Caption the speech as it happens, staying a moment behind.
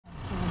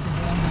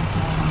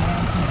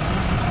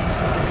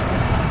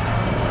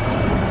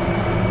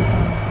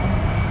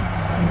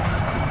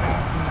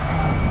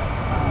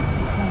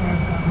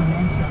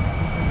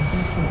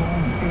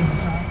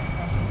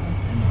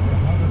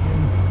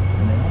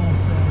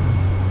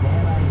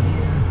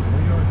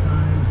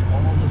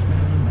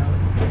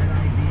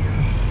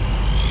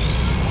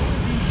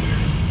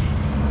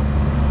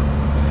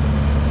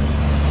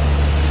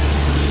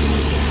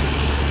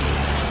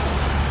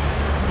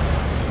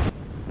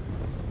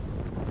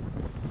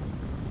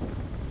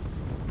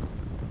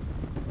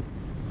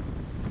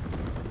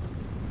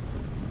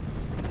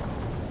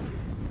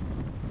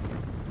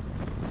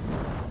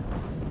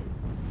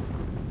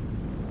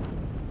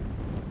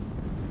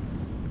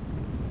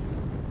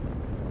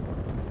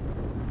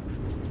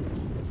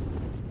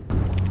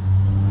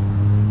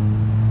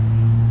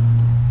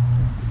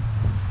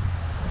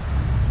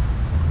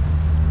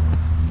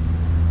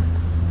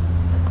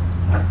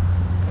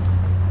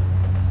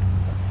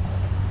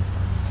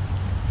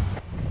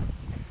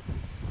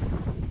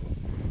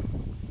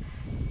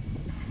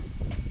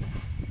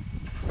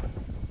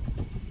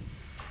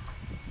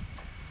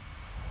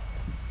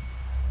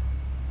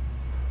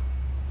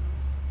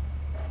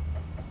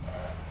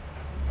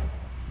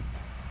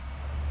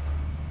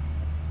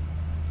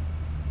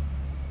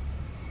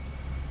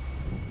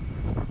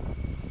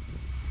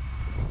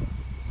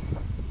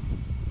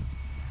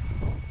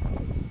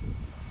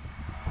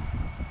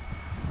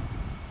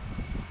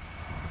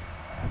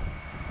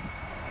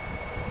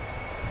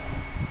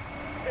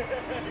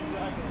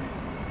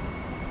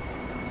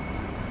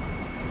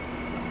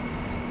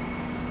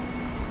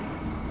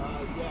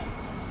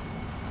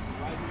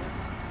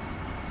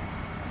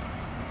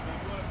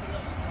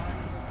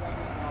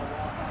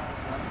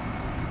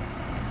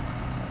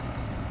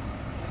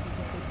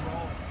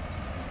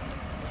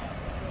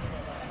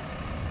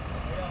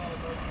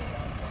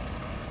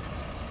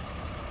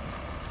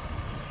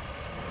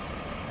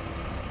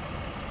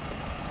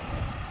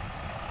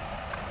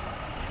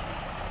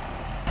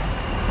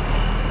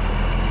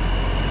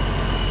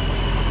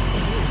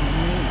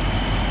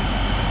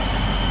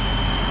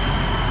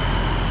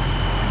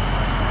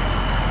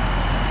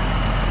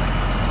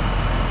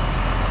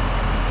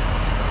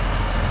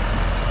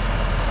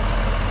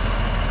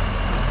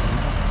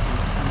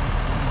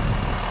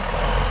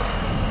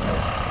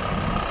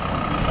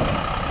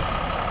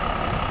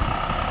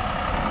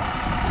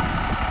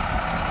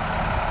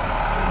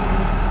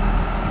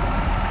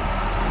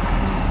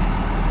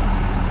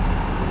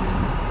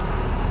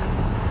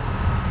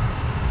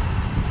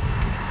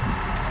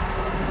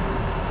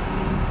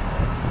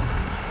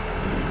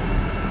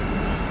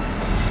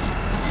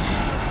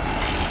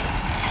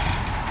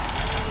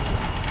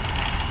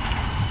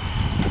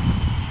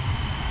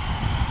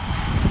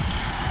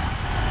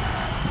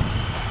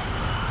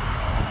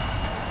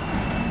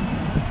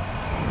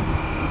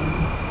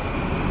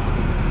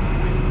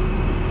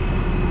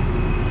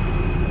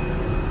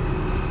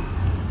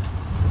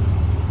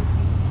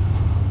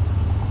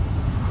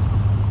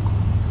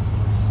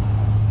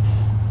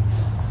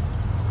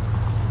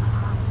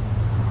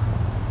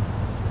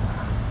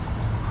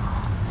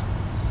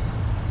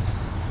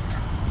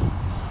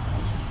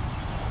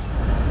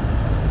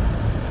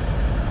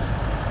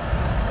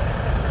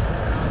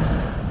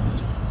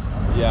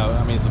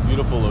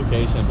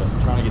location, but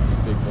I'm trying to get these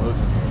big boats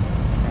in here.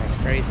 That's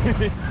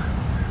crazy.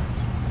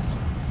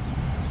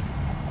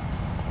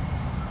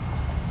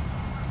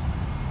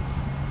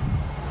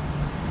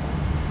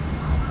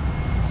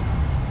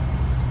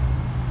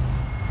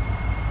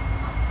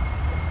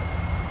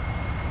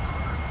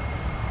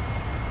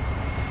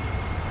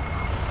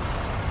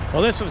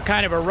 Well, this was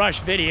kind of a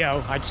rush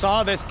video. I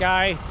saw this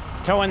guy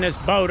towing this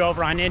boat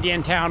over on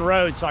Indiantown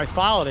Road, so I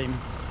followed him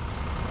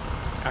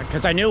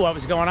because I knew what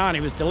was going on.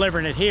 He was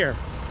delivering it here.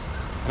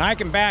 And I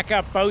can back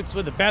up boats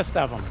with the best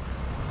of them,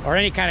 or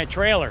any kind of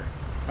trailer.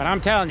 But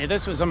I'm telling you,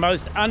 this was the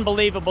most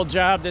unbelievable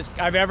job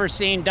I've ever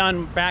seen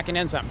done backing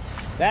in something.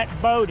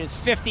 That boat is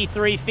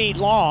 53 feet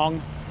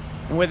long,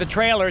 and with a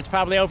trailer, it's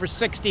probably over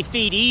 60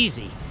 feet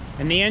easy.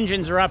 And the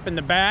engines are up in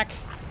the back.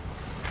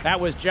 That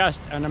was just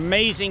an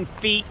amazing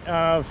feat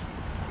of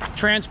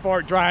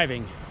transport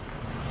driving.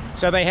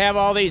 So they have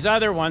all these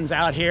other ones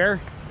out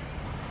here.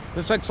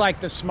 This looks like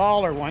the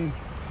smaller one.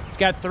 It's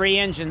got 3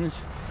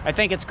 engines. I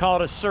think it's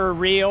called a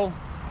Surreal.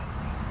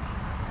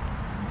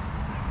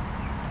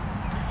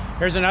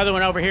 Here's another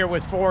one over here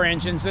with 4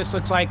 engines. This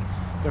looks like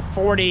the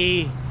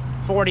 40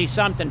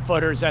 something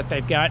footers that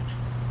they've got.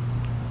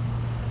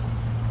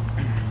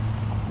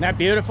 Isn't that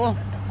beautiful?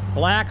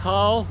 Black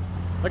hull.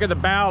 Look at the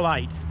bow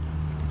light.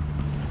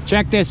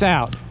 Check this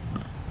out.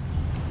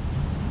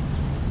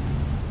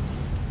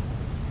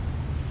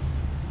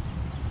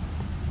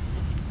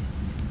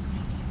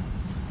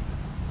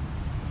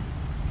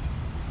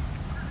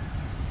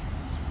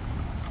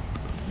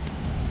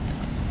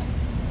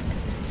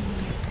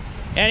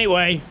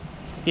 Anyway,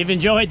 if you've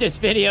enjoyed this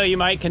video, you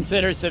might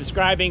consider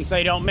subscribing so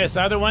you don't miss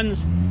other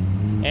ones.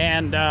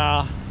 And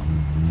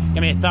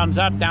give me a thumbs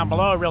up down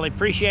below. I really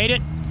appreciate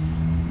it.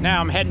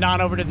 Now I'm heading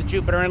on over to the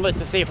Jupiter Inlet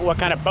to see what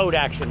kind of boat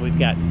action we've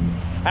got.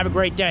 Have a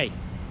great day.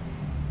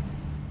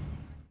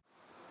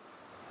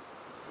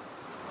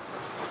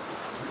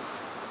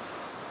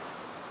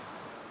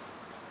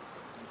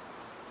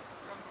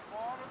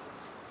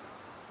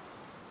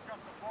 From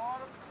the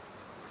bottom.